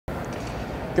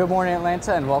Good morning,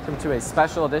 Atlanta, and welcome to a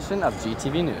special edition of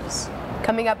GTV News.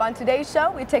 Coming up on today's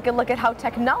show, we take a look at how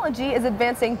technology is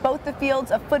advancing both the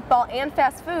fields of football and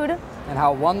fast food. And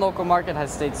how one local market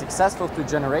has stayed successful through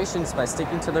generations by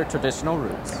sticking to their traditional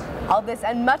roots. All this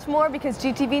and much more because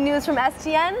GTV News from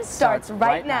STN starts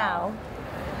right now.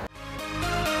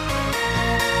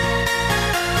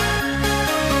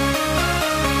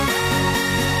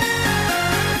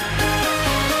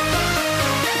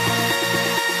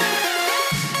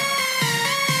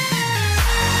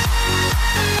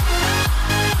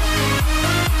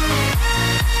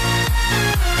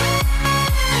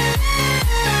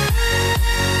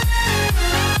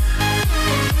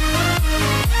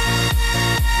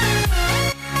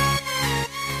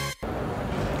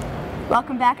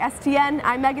 Welcome back, STN.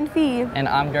 I'm Megan Fee. And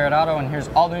I'm Garrett Otto, and here's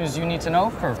all the news you need to know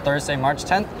for Thursday, March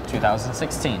 10th,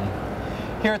 2016.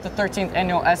 Here at the 13th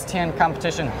Annual STN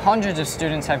competition, hundreds of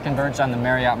students have converged on the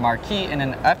Marriott Marquee in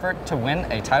an effort to win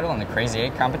a title in the Crazy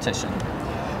 8 competition.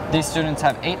 These students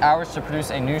have 8 hours to produce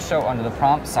a new show under the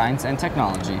prompt Science and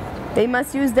Technology. They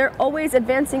must use their always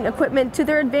advancing equipment to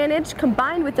their advantage,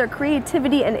 combined with their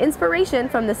creativity and inspiration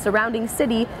from the surrounding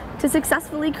city to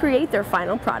successfully create their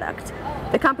final product.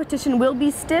 The competition will be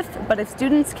stiff, but if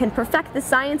students can perfect the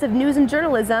science of news and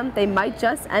journalism, they might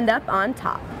just end up on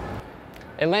top.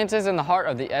 Atlanta is in the heart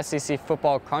of the SEC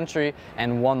football country,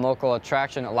 and one local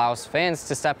attraction allows fans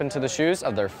to step into the shoes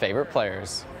of their favorite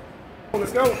players.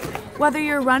 Let's go. Whether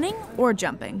you're running or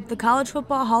jumping, the College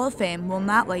Football Hall of Fame will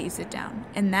not let you sit down,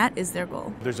 and that is their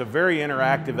goal. There's a very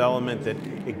interactive element that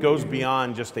it goes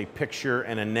beyond just a picture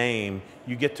and a name.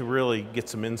 You get to really get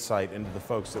some insight into the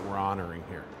folks that we're honoring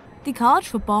here. The College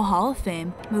Football Hall of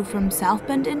Fame moved from South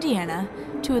Bend, Indiana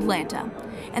to Atlanta,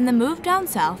 and the move down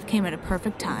south came at a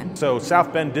perfect time. So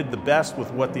South Bend did the best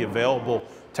with what the available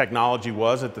technology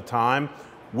was at the time.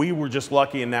 We were just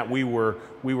lucky in that we were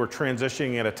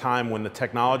transitioning at a time when the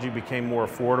technology became more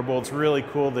affordable. It's really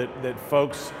cool that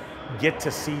folks get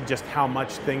to see just how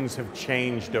much things have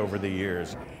changed over the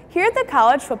years. Here at the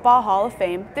College Football Hall of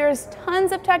Fame, there's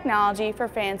tons of technology for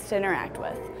fans to interact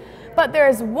with. But there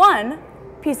is one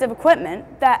piece of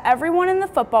equipment that everyone in the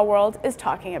football world is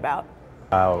talking about.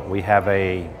 We have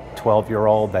a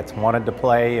 12-year-old that's wanted to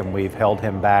play, and we've held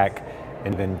him back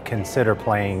and been consider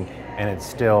playing, and it's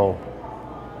still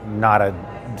not a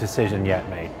decision yet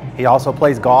made. He also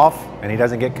plays golf, and he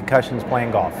doesn't get concussions playing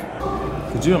golf.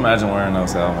 Could you imagine wearing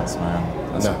those helmets,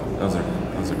 man? Those are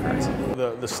crazy.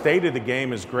 The state of the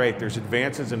game is great. There's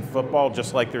advances in football,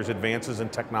 just like there's advances in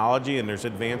technology, and there's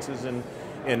advances in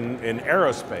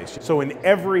aerospace. So in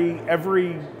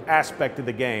every aspect of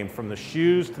the game, from the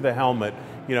shoes to the helmet,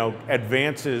 you know,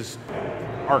 advances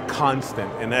are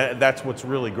constant, and that's what's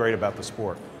really great about the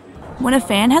sport. When a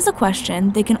fan has a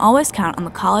question, they can always count on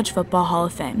the College Football Hall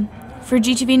of Fame. For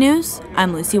GTV News,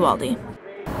 I'm Lucy Waldy.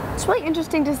 It's really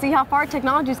interesting to see how far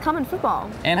technology's come in football.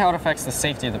 And how it affects the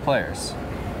safety of the players.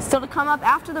 Still to come up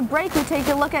after the break, we take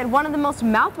a look at one of the most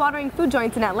mouth-watering food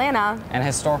joints in Atlanta. And a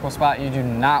historical spot you do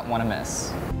not want to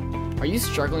miss. Are you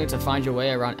struggling to find your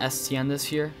way around STN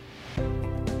this year? You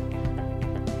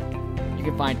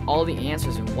can find all the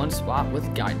answers in one spot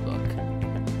with Guidebook.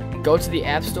 Go to the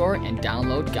App Store and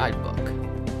download Guidebook.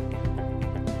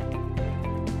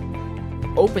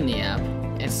 Open the app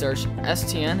and search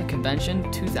STN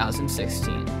Convention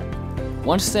 2016.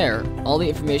 Once there, all the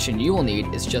information you will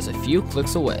need is just a few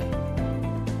clicks away.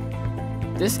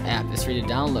 This app is free to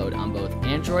download on both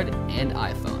Android and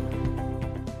iPhone.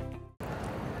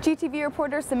 GTV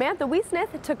reporter Samantha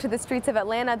Wiesnith took to the streets of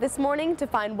Atlanta this morning to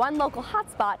find one local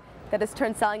hotspot that has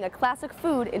turned selling a classic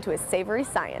food into a savory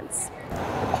science.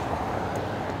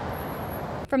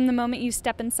 From the moment you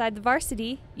step inside the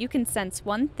varsity, you can sense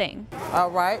one thing. All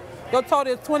right. Your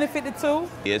total is 2052.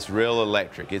 It's real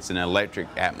electric. It's an electric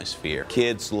atmosphere.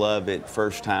 Kids love it.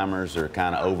 First timers are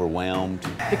kind of overwhelmed.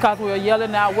 Because we're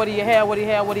yelling out, what do you have, what do you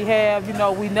have, what do you have? You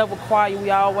know, we never quiet,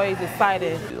 we always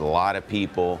excited. A lot of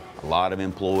people, a lot of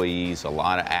employees, a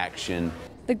lot of action.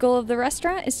 The goal of the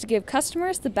restaurant is to give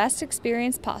customers the best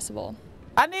experience possible.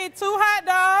 I need 2 hot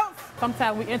dogs.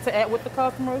 Sometimes we interact with the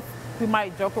customers. We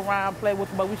might joke around, play with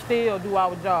them, but we still do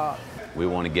our job. We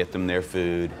want to get them their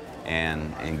food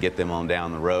and get them on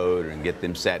down the road and get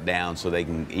them sat down so they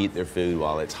can eat their food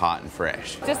while it's hot and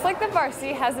fresh. Just like the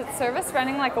varsity has its service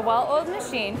running like a well-oiled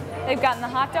machine, they've gotten the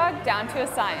hot dog down to a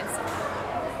science.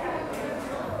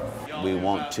 We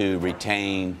want to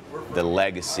retain the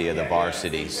legacy of the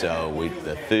varsity, so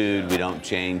the food, we don't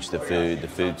change the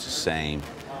food's the same.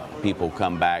 People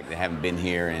come back that haven't been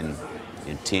here in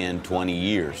 10, 20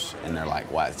 years, and they're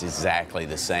like, wow, it's exactly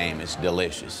the same, it's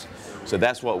delicious. So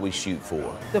that's what we shoot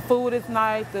for. The food is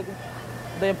nice, the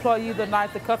The employees are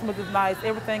nice, the customers is nice,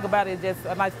 everything about it is just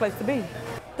a nice place to be.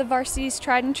 The Varsity's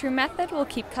tried and true method will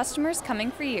keep customers coming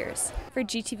for years. For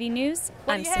GTV News,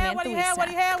 I'm Samantha What do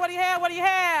you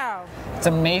have? It's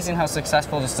amazing how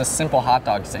successful just a simple hot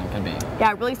dog stand can be.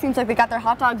 Yeah, it really seems like they got their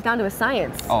hot dogs down to a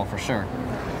science. Oh, for sure.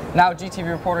 Now, GTV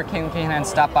reporter Caitlin Cahan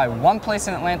stopped by one place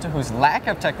in Atlanta whose lack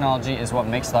of technology is what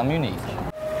makes them unique.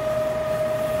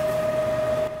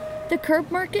 The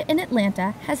Curb Market in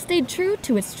Atlanta has stayed true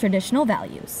to its traditional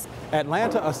values.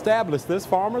 Atlanta established this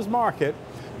farmers market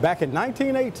back in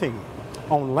 1918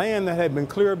 on land that had been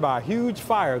cleared by a huge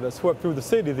fire that swept through the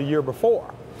city the year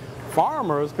before.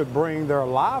 Farmers could bring their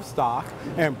livestock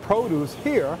and produce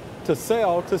here to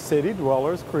sell to city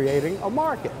dwellers, creating a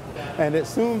market. And it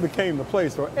soon became the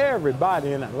place where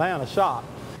everybody in Atlanta shopped.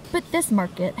 But this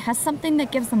market has something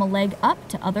that gives them a leg up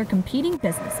to other competing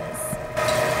businesses.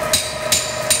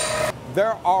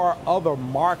 There are other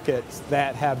markets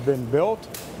that have been built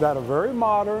that are very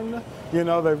modern. You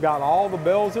know, they've got all the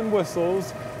bells and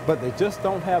whistles, but they just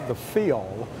don't have the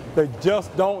feel. They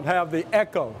just don't have the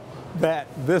echo that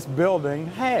this building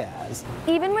has.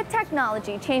 Even with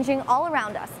technology changing all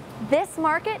around us, this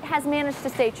market has managed to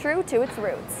stay true to its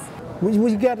roots.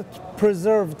 We got to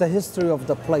preserve the history of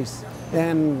the place,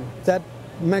 and that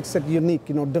makes it unique,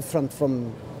 you know, different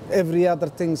from every other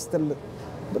thing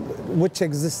which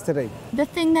exists today. The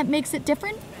thing that makes it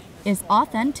different is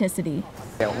authenticity.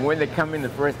 When they come in the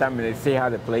first time and they see how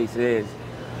the place is,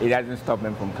 it doesn't stop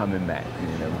them from coming back,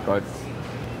 you know, because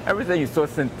everything is so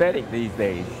synthetic these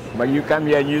days. But you come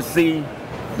here and you see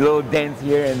little dents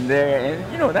here and there,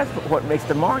 and you know, that's what makes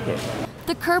the market.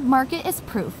 The Curb Market is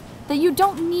proof that you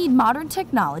don't need modern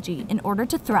technology in order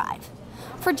to thrive.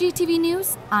 For GTV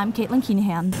News, I'm Caitlin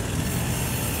Keenahan.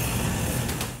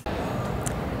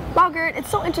 Wow, Garrett, it's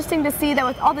so interesting to see that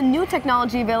with all the new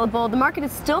technology available, the market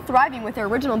is still thriving with their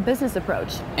original business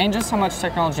approach. And just how much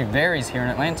technology varies here in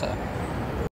Atlanta.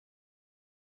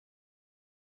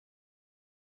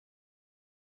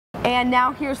 And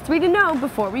now here's 3 to know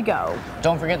before we go.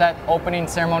 Don't forget that opening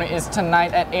ceremony is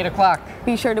tonight at 8 o'clock.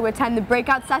 Be sure to attend the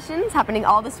breakout sessions happening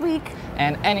all this week.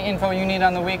 And any info you need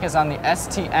on the week is on the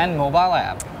STN mobile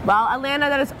app. Well, Atlanta,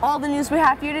 that is all the news we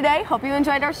have for you today. Hope you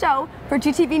enjoyed our show. For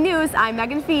GTV News, I'm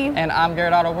Megan Fee. And I'm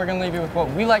Garrett Otto. We're going to leave you with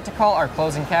what we like to call our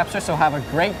closing capture, so have a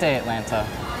great day, Atlanta.